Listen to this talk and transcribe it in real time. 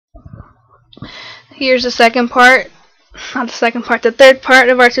Here's the second part, not the second part, the third part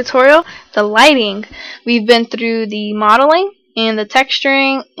of our tutorial, the lighting. We've been through the modeling and the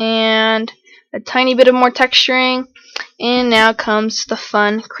texturing and a tiny bit of more texturing, and now comes the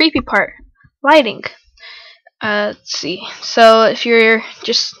fun, creepy part, lighting. Let's see. So if you're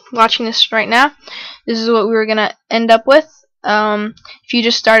just watching this right now, this is what we were gonna end up with. If you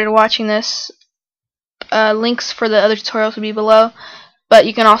just started watching this, links for the other tutorials will be below. But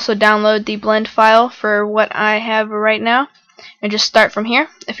you can also download the blend file for what I have right now and just start from here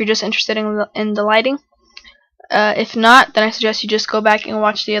if you're just interested in the lighting. If not, then I suggest you just go back and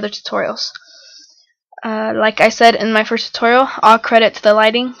watch the other tutorials. Like I said in my first tutorial, all credit to the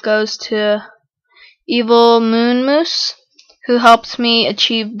lighting goes to Evil Moon Moose, who helped me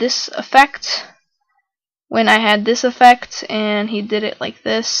achieve this effect when I had this effect, and he did it like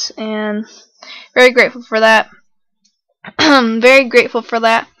this, and very grateful for that. Very grateful for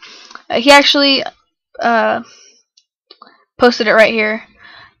that. He actually posted it right here,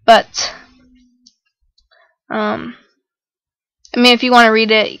 but I mean, if you want to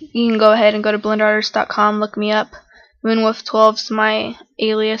read it, you can go ahead and go to blenderartist.com, look me up. Moonwolf12 is my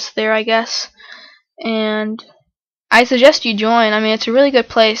alias there, I guess, and I suggest you join. I mean, it's a really good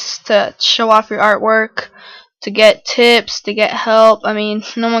place to show off your artwork, to get tips, to get help. I mean,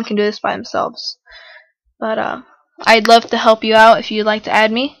 no one can do this by themselves, but I'd love to help you out if you'd like to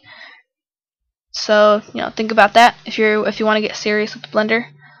add me. So, think about that if you want to get serious with the Blender.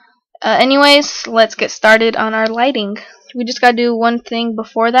 Anyways, let's get started on our lighting. We just gotta do one thing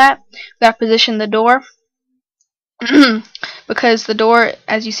before that. We gotta position the door because the door,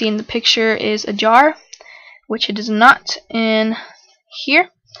 as you see in the picture, is ajar, which it is not in here.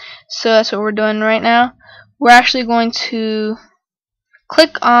 So that's what we're doing right now. We're actually going to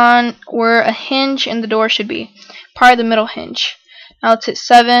click on where a hinge in the door should be, part of the middle hinge. Now let's hit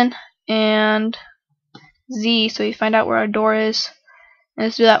 7 and Z so we find out where our door is. And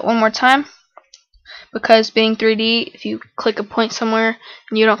let's do that one more time, because being 3D, if you click a point somewhere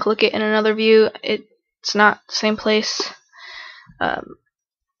and you don't click it in another view, it's not the same place.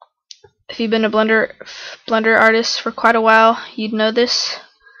 If you've been a Blender artist for quite a while, you'd know this.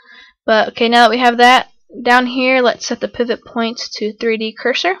 But okay, now that we have that down here, let's set the pivot point to 3D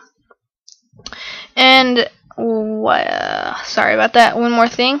cursor. And sorry about that. One more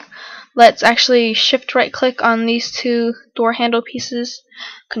thing. Let's actually shift right click on these two door handle pieces,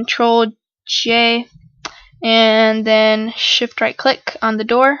 Control J, and then shift right click on the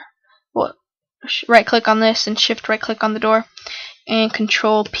door. Well, right click on this and shift right click on the door, and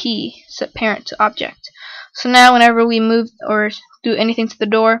Control P, set parent to object. So now whenever we move or do anything to the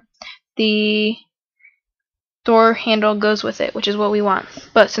door handle goes with it, which is what we want.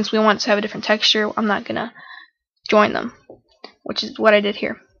 But since we want to have a different texture, I'm not gonna join them, which is what I did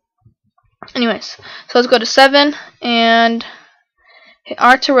here. Anyways, so let's go to 7 and hit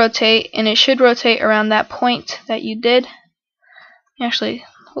R to rotate, and it should rotate around that point that you did. Actually,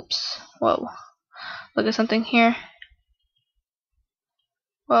 oops, whoa, look at something here.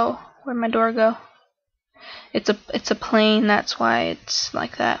 Whoa, where'd my door go? It's a plane, that's why it's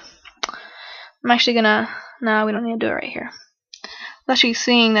like that. I'm actually gonna, no, we don't need to do it right here. I'm actually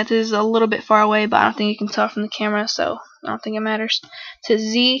seeing that this is a little bit far away, but I don't think you can tell from the camera, so I don't think it matters. To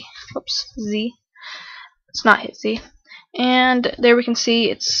Z, oops, Z. Let's not hit Z. And there we can see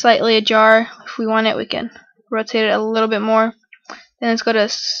it's slightly ajar. If we want it, we can rotate it a little bit more. Then let's go to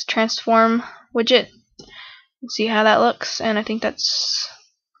transform widget and see how that looks. And I think looks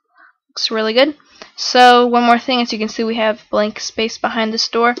really good. So one more thing, as you can see, we have blank space behind this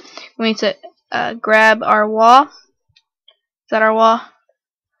door. We need to grab our wall. Is that our wall?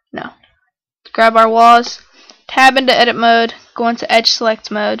 No. Grab our walls, tab into edit mode, go into edge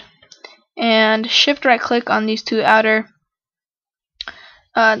select mode, and shift right click on these two outer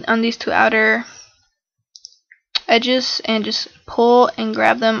edges, and just pull and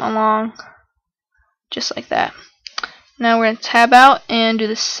grab them along just like that. Now we're going to tab out and do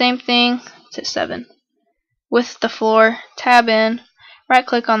the same thing to 7 with the floor. Tab in, right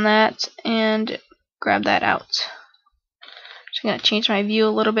click on that, and grab that out. I'm going to change my view a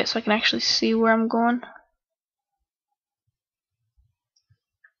little bit so I can actually see where I'm going.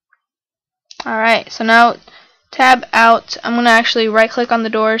 Alright, so now tab out. I'm going to actually right click on the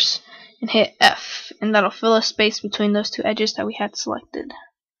doors and hit F, and that'll fill a space between those two edges that we had selected.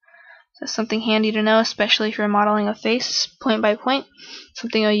 That's something handy to know, especially if you're modeling a face point by point,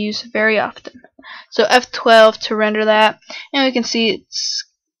 something I'll use very often. So F12 to render that, and we can see it's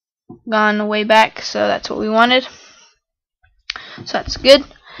gone way back, so that's what we wanted. So that's good.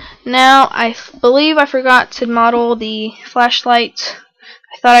 Now I believe I forgot to model the flashlight.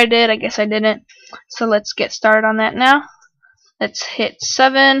 I thought I did. I guess I didn't. So let's get started on that now. Let's hit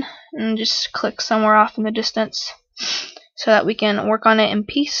 7 and just click somewhere off in the distance so that we can work on it in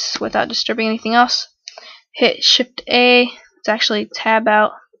peace without disturbing anything else. Hit Shift A. Let's actually tab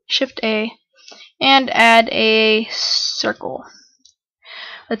out Shift A and add a circle.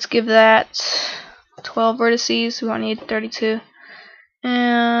 Let's give that 12 vertices. We won't need 32.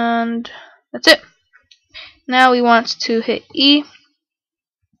 And that's it. Now we want to hit E,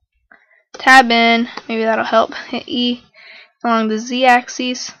 tab in, maybe that'll help. Hit E along the Z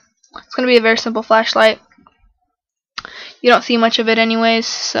axis. It's going to be a very simple flashlight. You don't see much of it anyways,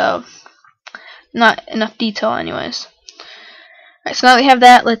 so not enough detail anyways. Alright, so now that we have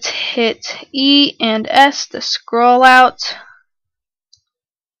that, let's hit E and S to scroll out,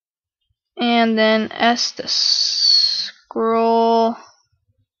 and then S to scroll,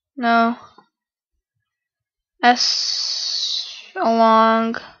 no, S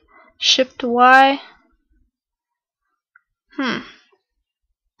along Shift Y.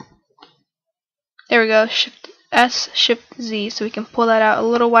 There we go, Shift S, Shift Z, so we can pull that out a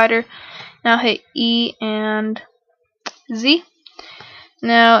little wider. Now hit E and Z.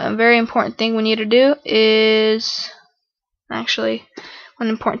 Now a very important thing we need to do is, actually one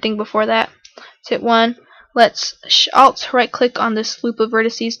important thing before that, let's hit 1. Let's Alt right click on this loop of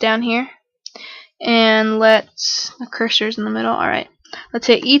vertices down here, and let's, the cursor's in the middle, alright. Let's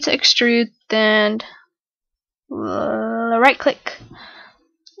hit E to extrude, then right click,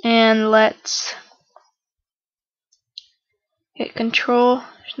 and let's hit Control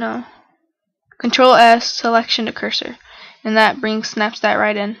S, selection to cursor, and that snaps that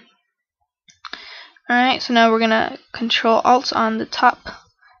right in. Alright, so now we're gonna Control Alt on the top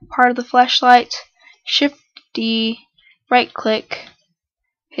part of the flashlight, Shift D, right click,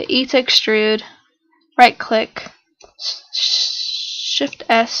 hit E to extrude, right click, Shift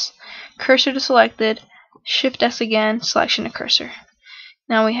S, cursor to selected, Shift S again, selection to cursor.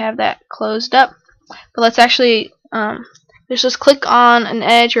 Now we have that closed up. But let's actually just click on an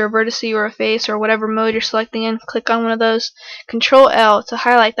edge or a vertice or a face or whatever mode you're selecting in. Click on one of those. Control L to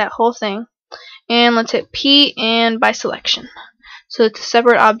highlight that whole thing. And let's hit P and by selection. So it's a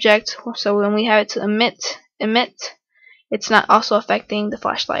separate object. So when we have it to emit, it's not also affecting the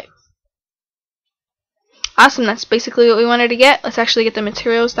flashlight. Awesome, that's basically what we wanted to get. Let's actually get the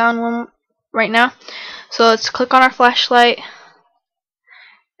materials down right now. So let's click on our flashlight.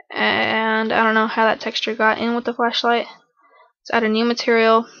 And I don't know how that texture got in with the flashlight. Let's add a new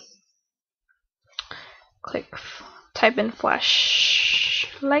material. Type in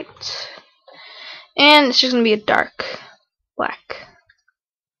flashlight. And it's just going to be a dark black.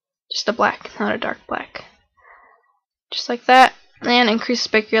 Just a black, not a dark black. Just like that. And increase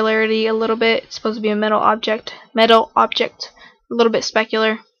specularity a little bit. It's supposed to be a metal object. A little bit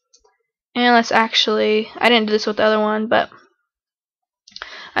specular. And let's actually, I didn't do this with the other one, but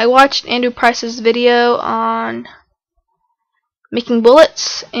I watched Andrew Price's video on making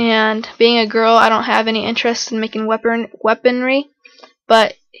bullets, and being a girl, I don't have any interest in making weaponry,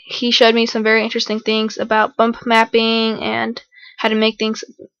 but he showed me some very interesting things about bump mapping and how to make things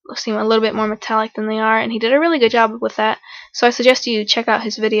seem a little bit more metallic than they are, and he did a really good job with that. So I suggest you check out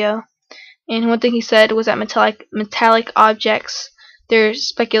his video. And one thing he said was that metallic objects, their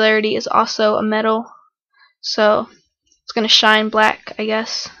specularity is also a metal, so it's going to shine black, I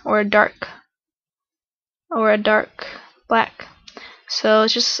guess, or a dark black. So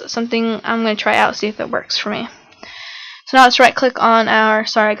it's just something I'm going to try out, see if it works for me. So now let's right click on our,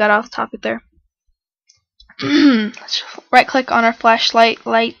 sorry I got off topic there. Let's right click on our flashlight,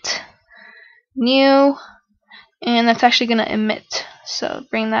 light, new, and that's actually going to emit, so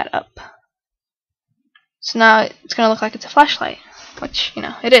bring that up. So now it's going to look like it's a flashlight, which, you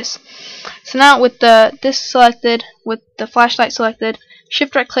know, it is. So now with this selected, with the flashlight selected,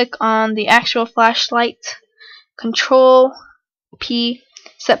 shift right click on the actual flashlight, Control P,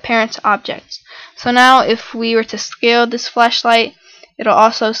 set parent to object. So now if we were to scale this flashlight, it'll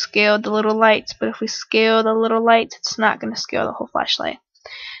also scale the little lights, but if we scale the little lights, it's not going to scale the whole flashlight,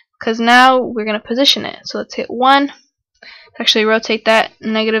 because now we're going to position it. So let's hit 1, actually rotate that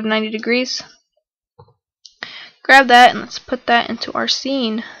 -90 degrees. Grab that and let's put that into our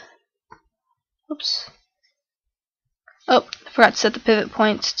scene. Oops. Oh, I forgot to set the pivot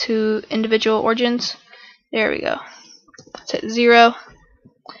points to individual origins. There we go. Let's hit 0.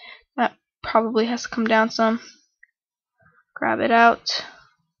 That probably has to come down some. Grab it out.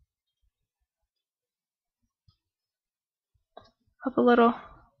 Up a little.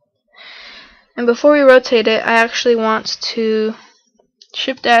 And before we rotate it, I actually want to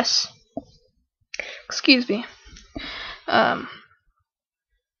Shift S. Excuse me.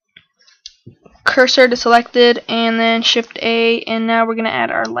 cursor to selected and then Shift A, and now we're gonna add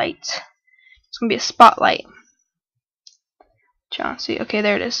our light. It's gonna be a spotlight. John, see, okay,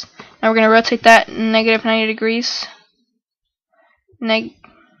 there it is. Now we're gonna rotate that -90 degrees.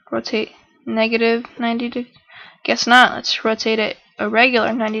 Rotate -90 degrees. Guess not. Let's rotate it a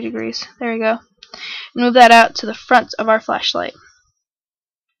regular 90 degrees. There we go. Move that out to the front of our flashlight.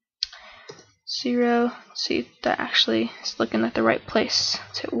 0. See if that actually is looking at the right place.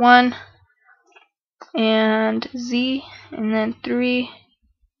 Let's hit 1 and Z and then 3.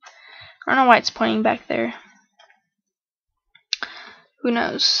 I don't know why it's pointing back there. Who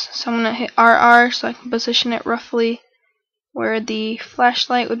knows? So I'm gonna hit RR so I can position it roughly where the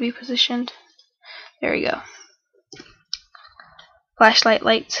flashlight would be positioned. There we go. Flashlight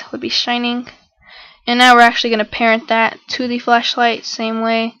light would be shining. And now we're actually going to parent that to the flashlight, same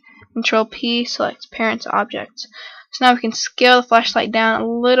way. Control P, select parent to object. So now we can scale the flashlight down a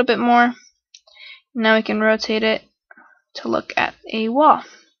little bit more. Now we can rotate it to look at a wall.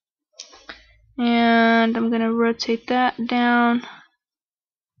 And I'm going to rotate that down.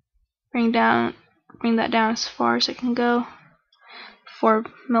 Bring that down as far as it can go before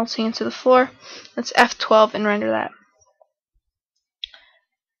melting into the floor. Let's F12 and render that.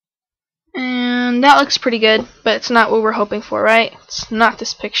 And that looks pretty good, but it's not what we're hoping for, right? It's not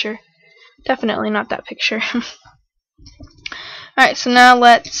this picture. Definitely not that picture. Alright, so now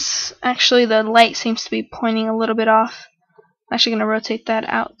let's... Actually, the light seems to be pointing a little bit off. I'm actually going to rotate that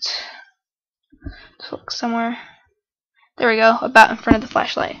out to look somewhere. There we go, about in front of the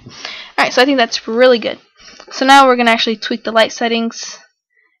flashlight. Alright, so I think that's really good. So now we're going to actually tweak the light settings.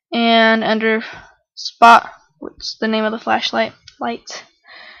 And under spot, what's the name of the flashlight? Light.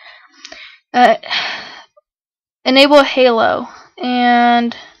 Enable a halo,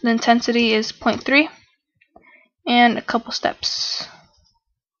 and the intensity is 0.3, and a couple steps,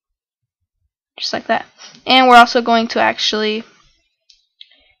 just like that. And we're also going to actually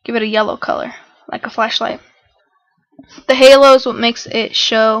give it a yellow color, like a flashlight. The halo is what makes it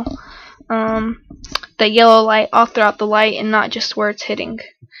show the yellow light all throughout the light and not just where it's hitting.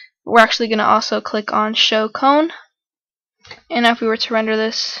 We're actually going to also click on show cone, and if we were to render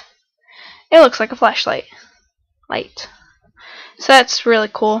this, it looks like a flashlight light. So that's really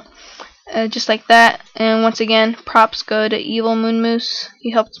cool. Just like that. And once again, props go to Evil Moon Moose.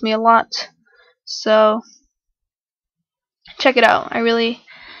 He helped me a lot. So check it out.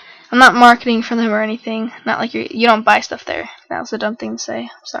 I'm not marketing for them or anything. Not like you don't buy stuff there. That was a dumb thing to say.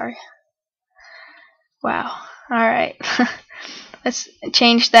 I'm sorry. Wow. Alright. Let's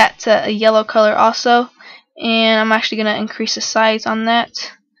change that to a yellow color also. And I'm actually going to increase the size on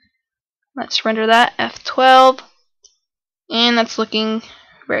that. Let's render that, F12, and that's looking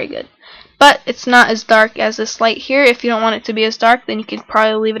very good. But it's not as dark as this light here. If you don't want it to be as dark, then you can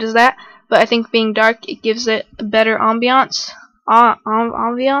probably leave it as that. But I think being dark, it gives it a better ambiance.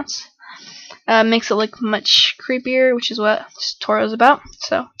 Makes it look much creepier, which is what this tutorial is about.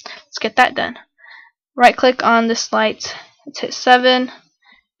 So let's get that done. Right click on this light, let's hit 7,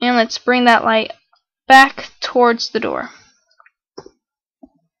 and let's bring that light back towards the door.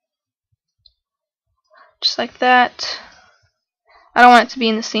 Just like that. I don't want it to be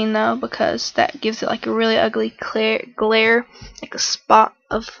in the scene though, because that gives it like a really ugly glare, like a spot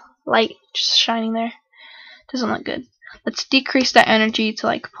of light just shining there. Doesn't look good. Let's decrease that energy to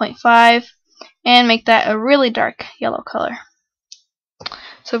like 0.5 and make that a really dark yellow color.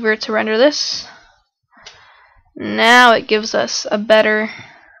 So if we were to render this, now it gives us a better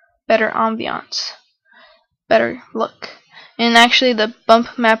ambiance, better look. And actually the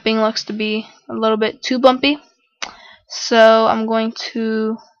bump mapping looks to be a little bit too bumpy. So I'm going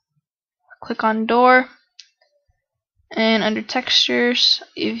to click on door, and under textures,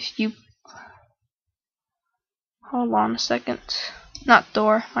 if you hold on a second, not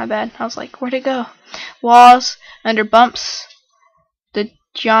door, my bad, I was like, where'd it go? Walls, under bumps, the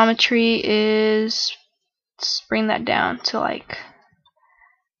geometry is, let's bring that down to like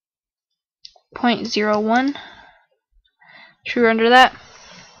 0.01. True under that.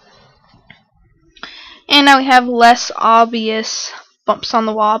 And now we have less obvious bumps on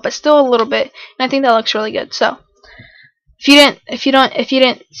the wall, but still a little bit, and I think that looks really good. So if you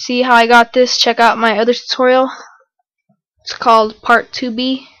didn't see how I got this, check out my other tutorial. It's called Part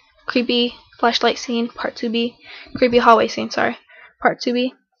 2B, Creepy Flashlight Scene, Part 2B, Creepy Hallway Scene, sorry, Part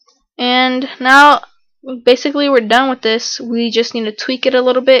 2B. And now basically we're done with this. We just need to tweak it a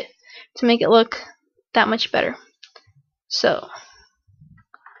little bit to make it look that much better. So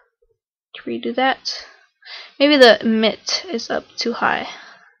to redo that, maybe the emit is up too high.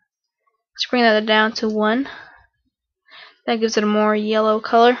 Let's bring that down to 1. That gives it a more yellow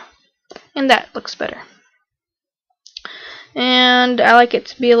color. and that looks better. And I like it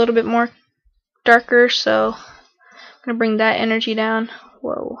to be a little bit more darker, so I'm gonna bring that energy down.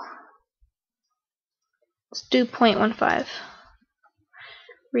 Whoa. Let's do 0.15.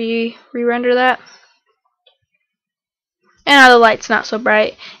 Re-render that. And now the light's not so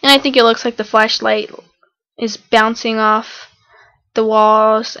bright. And I think it looks like the flashlight is bouncing off the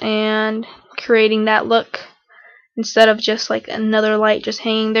walls and creating that look instead of just like another light just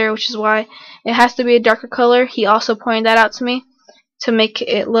hanging there, which is why it has to be a darker color. He also pointed that out to me to make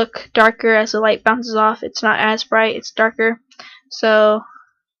it look darker as the light bounces off. It's not as bright, it's darker. So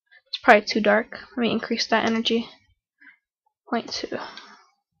it's probably too dark. Let me increase that energy. 0.2.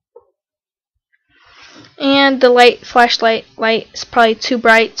 And the flashlight light is probably too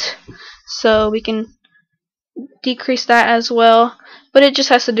bright, so we can decrease that as well. But it just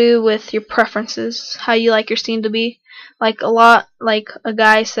has to do with your preferences, how you like your scene to be. Like a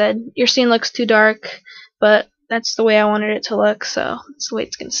guy said, your scene looks too dark, but that's the way I wanted it to look, so that's the way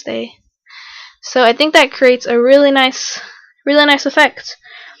it's gonna stay. So I think that creates a really nice effect.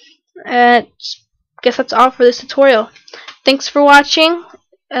 Guess that's all for this tutorial. Thanks for watching.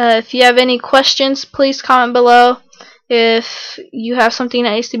 If you have any questions, please comment below. If you have something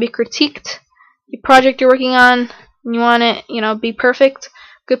that needs to be critiqued, your project you're working on, and you want it, be perfect,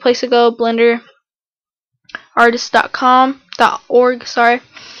 good place to go, blenderartist.com.org. Sorry.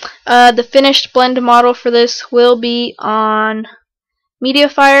 The finished blend model for this will be on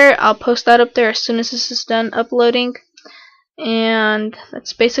Mediafire. I'll post that up there as soon as this is done uploading. And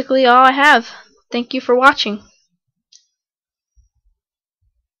that's basically all I have. Thank you for watching.